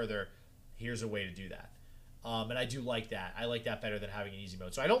yourself further, here's a way to do that. And I do like that. I like that better than having an easy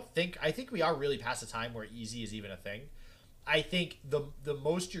mode. So I think we are really past the time where easy is even a thing. I think the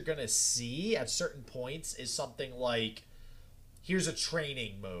most you're gonna see at certain points is something like, here's a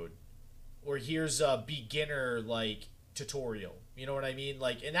training mode, or here's a beginner like tutorial. You know what I mean?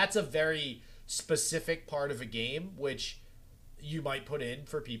 Like, and that's a very specific part of a game which you might put in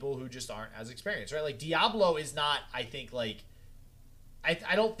for people who just aren't as experienced, right? Like Diablo is not, I think, like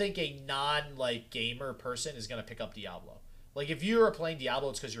I don't think a non like gamer person is gonna pick up Diablo. Like if you are playing Diablo,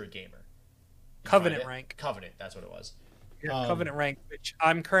 it's because you're a gamer. Covenant rank. Covenant, that's what it was. Yeah, Covenant rank, which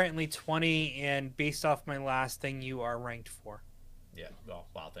I'm currently 20, and based off my last thing, you are ranked 4. Yeah. Well,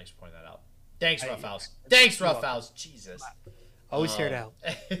 wow. Thanks for pointing that out. Thanks, Rough House. Thanks, Rough House. Jesus. Always here to help.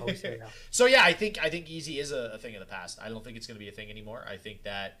 So yeah, I think easy is a thing of the past. I don't think it's going to be a thing anymore. I think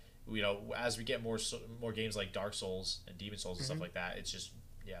that as we get more games like Dark Souls and Demon Souls and stuff like that, it's just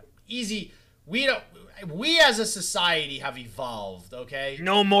easy. We as a society have evolved, okay?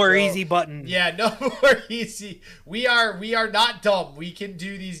 No more easy button. Yeah, no more easy. We are not dumb. We can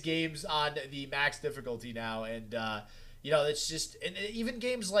do these games on the max difficulty now, and it's just, and even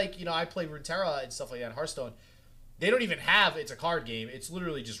games like, I played Runeterra and stuff like that, Hearthstone. They don't even have, it's a card game. It's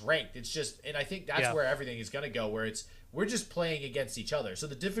literally just ranked. It's just, and I think that's where everything is going to go, where we're just playing against each other. So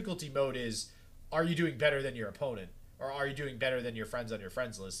the difficulty mode is, are you doing better than your opponent? Or are you doing better than your friends on your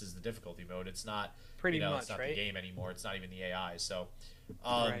friends list is the difficulty mode. It's not, much, it's not the game anymore. It's not even the AI. So,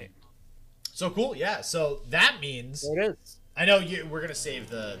 so cool. Yeah. So that means it is. I know we're going to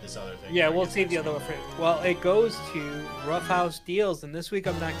save this other thing. Yeah, we'll save the other one. Well, it goes to Rough House deals. And this week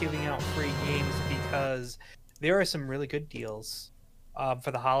I'm not giving out free games because there are some really good deals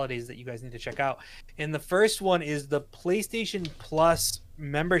for the holidays that you guys need to check out. And the first one is the PlayStation Plus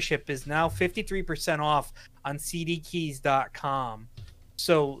membership is now 53% off on cdkeys.com.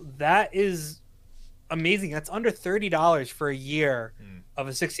 So that is amazing. That's under $30 for a year of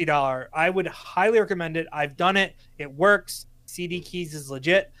a $60. I would highly recommend it. I've done it. It works. CD Keys is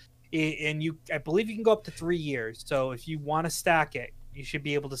legit. And I believe you can go up to 3 years. So if you want to stack it, you should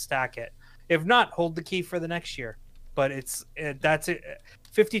be able to stack it. If not, hold the key for the next year. But that's it.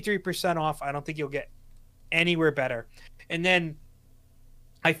 53% off. I don't think you'll get anywhere better. And then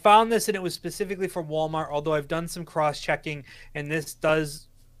I found this and it was specifically for Walmart, although I've done some cross-checking and this does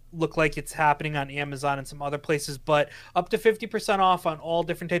look like it's happening on Amazon and some other places, but up to 50% off on all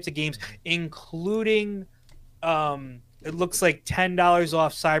different types of games, including it looks like $10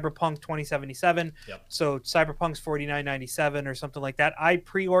 off Cyberpunk 2077. Yep. So Cyberpunk's $49.97 or something like that. I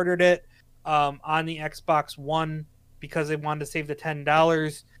pre-ordered it on the Xbox One because I wanted to save the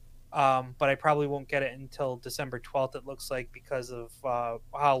 $10. But I probably won't get it until December 12th, it looks like, because of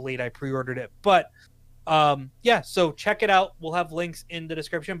how late I pre-ordered it. But yeah, so check it out. We'll have links in the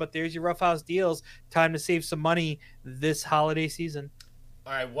description, but there's your Roughhouse deals. Time to save some money this holiday season.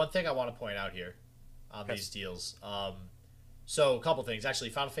 All right, one thing I want to point out here on these deals. So a couple things.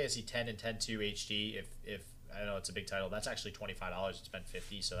 Actually, Final Fantasy X and X-2 HD, if I know it's a big title, that's actually $25. It's been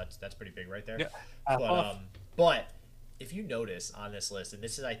 $50, so that's pretty big right there. Yeah. But if you notice on this list, and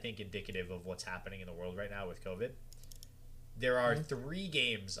this is, I think, indicative of what's happening in the world right now with COVID, there are 3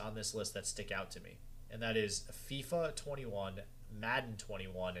 games on this list that stick out to me, and that is FIFA 21, Madden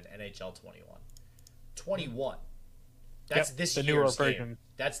 21, and NHL 21. 21. That's this year's game.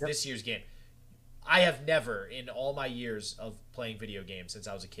 That's this year's game. I have never, in all my years of playing video games since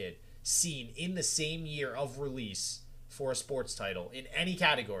I was a kid, seen in the same year of release for a sports title in any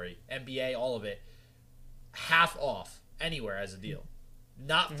category, NBA, all of it, half off anywhere as a deal.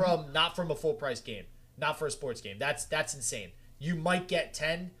 Not from a full price game, not for a sports game. That's insane. You might get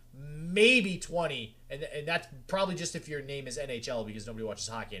 10, maybe 20, and that's probably just if your name is NHL because nobody watches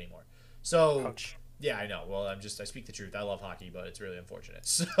hockey anymore. So Ouch. Yeah, I know. Well, I speak the truth. I love hockey, but it's really unfortunate.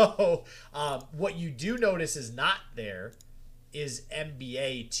 So what you do notice is not there is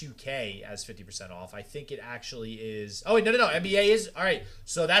NBA 2K as 50% off. I think it actually is. Oh, wait, no. NBA is. All right.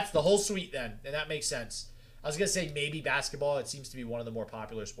 So that's the whole suite then, and that makes sense. I was going to say maybe basketball. It seems to be one of the more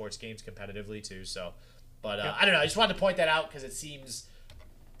popular sports games competitively too. So, but I don't know. I just wanted to point that out because it seems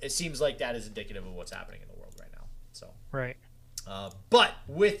like that is indicative of what's happening in the world right now. So right. But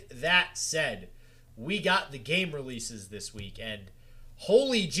with that said, we got the game releases this week, and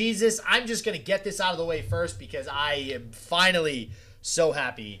holy Jesus, I'm just going to get this out of the way first because I am finally so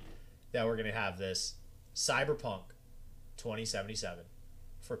happy that we're going to have this. Cyberpunk 2077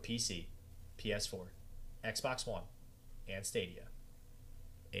 for PC, PS4, Xbox One, and Stadia.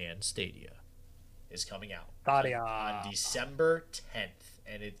 And Stadia is coming out on December 10th,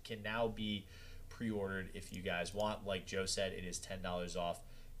 and it can now be pre-ordered if you guys want. Like Joe said, it is $10 off.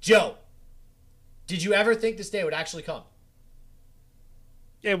 Joe, did you ever think this day would actually come?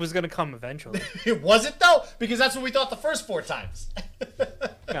 It was going to come eventually. It wasn't, though? Because that's what we thought the first 4 times.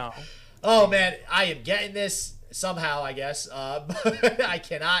 No. Oh, man. I am getting this somehow, I guess. But I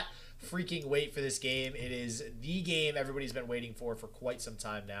cannot freaking wait for this game. It is the game everybody's been waiting for quite some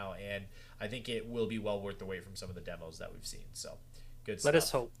time now, and I think it will be well worth the wait from some of the demos that we've seen. So, good stuff. Let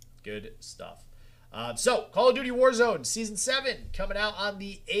us hope. Good stuff. So, Call of Duty Warzone Season 7 coming out on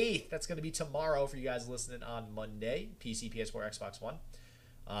the 8th. That's going to be tomorrow for you guys listening on Monday. PC, PS4, Xbox One.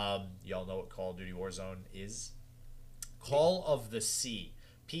 Y'all know what Call of Duty Warzone is. Call of the Sea.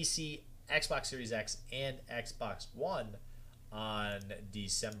 PC, Xbox Series X, and Xbox One on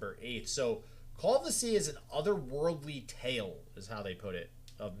December 8th. So, Call of the Sea is an otherworldly tale, is how they put it,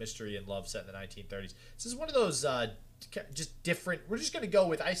 of mystery and love set in the 1930s. This is one of those just different. We're just going to go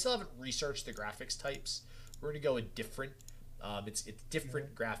with, I still haven't researched the graphics types. We're going to go with different. It's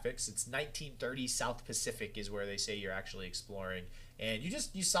different graphics. It's 1930 South Pacific is where they say you're actually exploring. And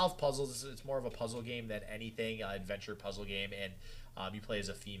you solve puzzles. It's more of a puzzle game than anything, adventure puzzle game. And you play as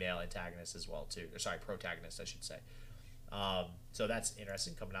a female antagonist as well, too. Or, sorry, protagonist, I should say. So that's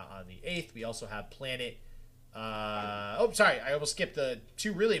interesting, coming out on the 8th. We also have Planet... I almost skipped the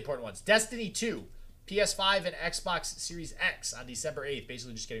 2 really important ones. Destiny 2. PS5 and Xbox Series X on December 8th.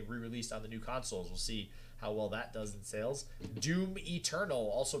 Basically just getting re-released on the new consoles. We'll see how well that does in sales. Doom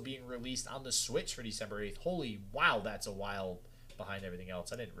Eternal also being released on the Switch for December 8th. Holy wow, that's a while behind everything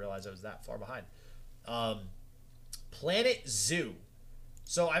else. I didn't realize I was that far behind. Planet Zoo.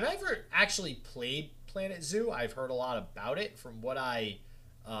 So I've never actually played Planet Zoo. I've heard a lot about it. From what I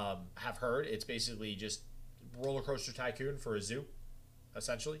have heard, it's basically just Roller Coaster Tycoon for a zoo,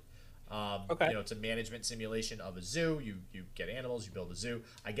 essentially. Okay. It's a management simulation of a zoo. You get animals, you build a zoo.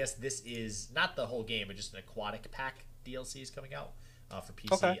 I guess this is not the whole game, but just an aquatic pack DLC is coming out for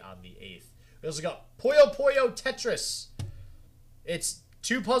PC on the 8th. We also got Puyo Puyo Tetris. It's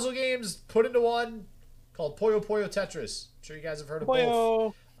 2 puzzle games put into one called Puyo Puyo Tetris. I'm sure you guys have heard of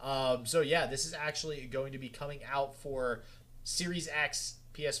both. So yeah, this is actually going to be coming out for Series X,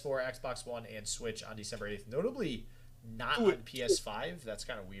 PS4, Xbox One, and Switch on December 8th. Notably, not on PS5. That's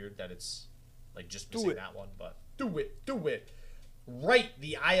kind of weird that it's like just missing that one, but do it. Right,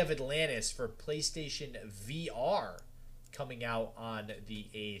 the Eye of Atlantis for PlayStation VR coming out on the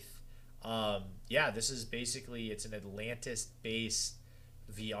 8th. Yeah, this is basically, it's an Atlantis-based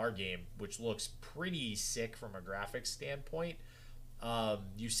VR game, which looks pretty sick from a graphics standpoint.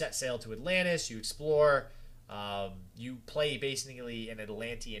 You set sail to Atlantis, you explore, you play basically an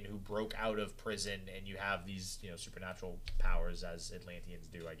Atlantean who broke out of prison, and you have these, supernatural powers as Atlanteans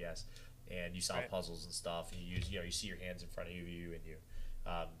do, I guess. And you solve puzzles and stuff. And you use, you see your hands in front of you, and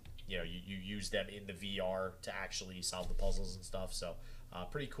you use them in the VR to actually solve the puzzles and stuff. So,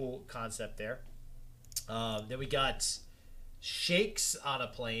 pretty cool concept there. Then we got Shakes on a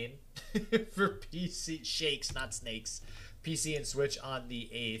Plane for PC. Shakes, not snakes. PC and Switch on the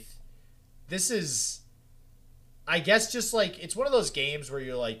 8th. This is, I guess, just like, it's one of those games where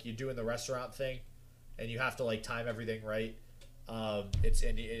you're doing the restaurant thing, and you have to time everything right.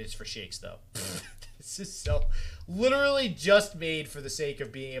 It's for Shakes though. This is so literally just made for the sake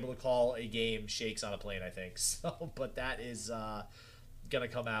of being able to call a game Shakes on a Plane, I think. So, but that is gonna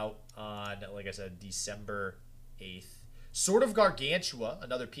come out on, like I said, December 8th. Sword of Gargantua,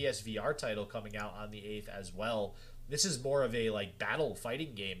 another PSVR title coming out on the 8th as well. This is more of a battle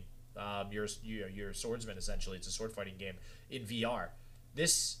fighting game. You're a swordsman essentially. It's a sword fighting game in VR.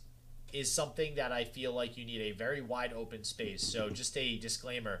 This is something that I feel like you need a very wide open space. So just a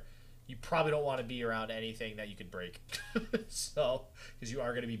disclaimer, you probably don't want to be around anything that you could break. So, because you are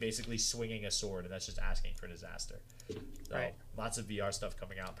going to be basically swinging a sword, and that's just asking for disaster. So, right. Lots of VR stuff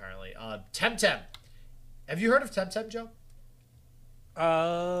coming out apparently. Temtem. Have you heard of Temtem, Joe?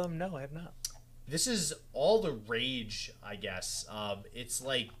 No, I have not. This is all the rage, I guess. It's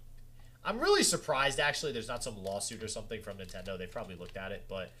I'm really surprised actually there's not some lawsuit or something from Nintendo. They've probably looked at it,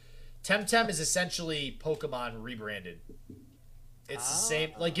 but Temtem is essentially Pokemon rebranded. It's the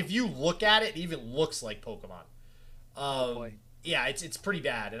same. If you look at it, it even looks like Pokemon. Yeah, it's pretty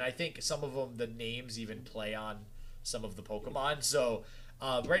bad, and I think some of them, the names even play on some of the Pokemon. So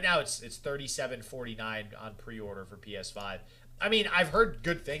right now it's $37.49 on pre-order for PS5. I mean, I've heard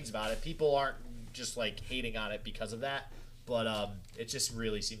good things about it. People aren't just hating on it because of that, but it just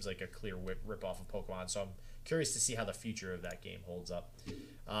really seems like a clear rip-off of Pokemon. So I'm curious to see how the future of that game holds up.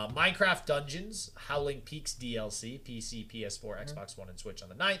 Minecraft Dungeons, Howling Peaks DLC, PC, PS4, Xbox One, and Switch on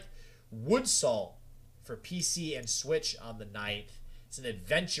the 9th. Woodsalt for PC and Switch on the 9th. It's an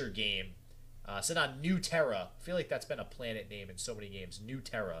adventure game set on New Terra. I feel like that's been a planet name in so many games. New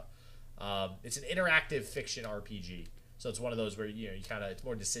Terra. It's an interactive fiction RPG. So it's one of those where you kind of, it's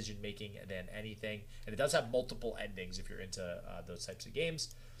more decision making than anything, and it does have multiple endings if you're into those types of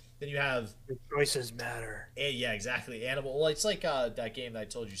games. Then you have the choices matter. Yeah, exactly. Animal. Well, it's like that game that I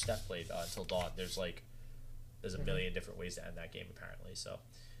told you Steph played, Until Dawn. There's a million different ways to end that game apparently. So,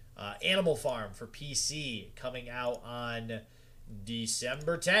 Animal Farm for PC coming out on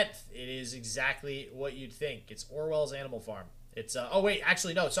December 10th. It is exactly what you'd think. It's Orwell's Animal Farm. It's oh wait,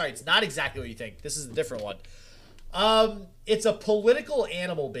 actually no, sorry, it's not exactly what you think. This is a different one. It's a political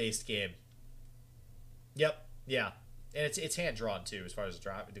animal-based game. Yep, yeah. And it's hand-drawn, too, as far as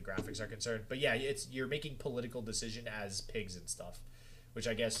the graphics are concerned. But, yeah, you're making political decision as pigs and stuff. Which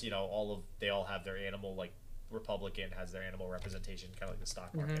I guess, they all have their animal, Republican has their animal representation, kind of like the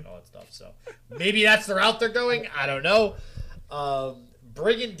stock market and all that stuff. So, maybe that's the route they're going. I don't know.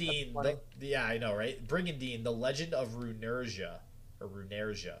 Brigandine. Yeah, I know, right? Brigandine, The Legend of Runersia. Or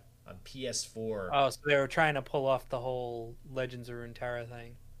Runersia on PS4. Oh, so they were trying to pull off the whole Legends of Runeterra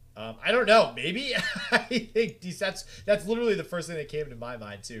thing. I don't know. Maybe. I think that's literally the first thing that came to my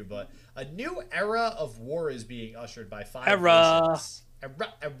mind too. But a new era of war is being ushered by 5 nations.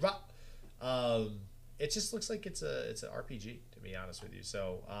 It just looks like it's an RPG, to be honest with you.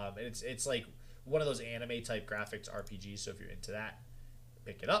 So and it's like one of those anime type graphics RPGs. So if you're into that,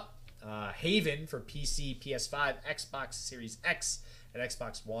 pick it up. Haven for PC, PS5, Xbox Series X, and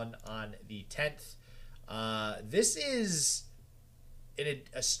Xbox One on the 10th. This is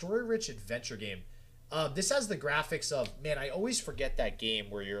a story-rich adventure game. This has the graphics of, man, I always forget that game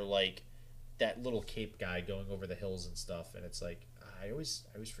where you're that little cape guy going over the hills and stuff, and it's I always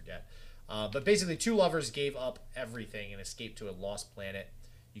forget. But basically, two lovers gave up everything and escaped to a lost planet.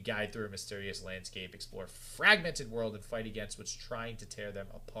 You guide through a mysterious landscape, explore a fragmented world, and fight against what's trying to tear them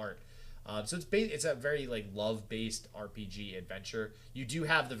apart. So it's a very love-based RPG adventure. You do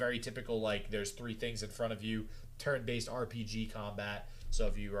have the very typical there's 3 things in front of you, turn-based RPG combat. So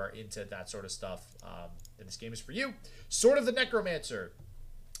if you are into that sort of stuff, then this game is for you. Sword of the Necromancer,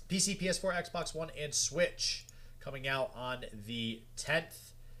 PC, PS4, Xbox One, and Switch, coming out on the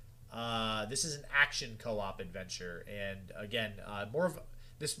 10th. This is an action co-op adventure, and again, more of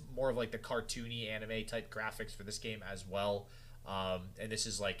the cartoony anime type graphics for this game as well. And this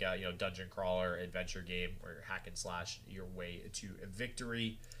is like a dungeon crawler adventure game where hack and slash your way to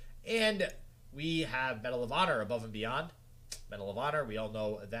victory. And we have Medal of Honor Above and Beyond. Medal of Honor, we all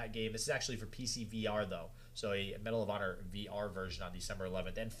know that game. This is actually for PC VR though, so a Medal of Honor VR version on December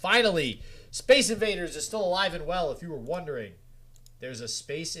 11th. And finally, Space Invaders is still alive and well. If you were wondering, there's a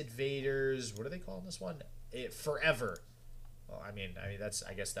Space Invaders. What are they calling this one? Forever. Well, I guess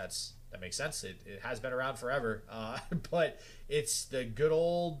that makes sense. It has been around forever, but it's the good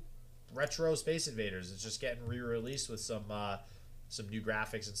old retro Space Invaders. It's just getting re-released with some new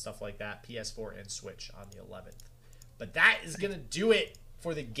graphics and stuff like that. PS4 and Switch on the 11th. But that is gonna do it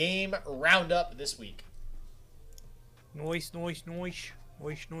for the game roundup this week. Noise.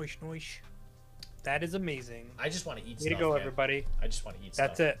 That is amazing. I just want to eat stuff. Way to go, everybody. I just want to eat stuff.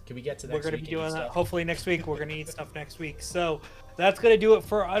 That's it. Can we get to next week? We're going to be doing that. Hopefully next week. We're going to eat stuff next week. So that's going to do it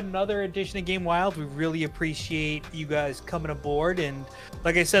for another edition of Game Wild. We really appreciate you guys coming aboard. And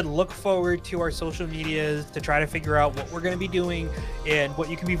like I said, look forward to our social medias to try to figure out what we're going to be doing and what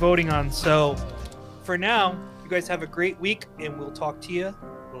you can be voting on. So for now, you guys have a great week, and we'll talk to you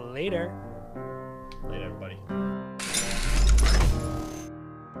later. Later, everybody.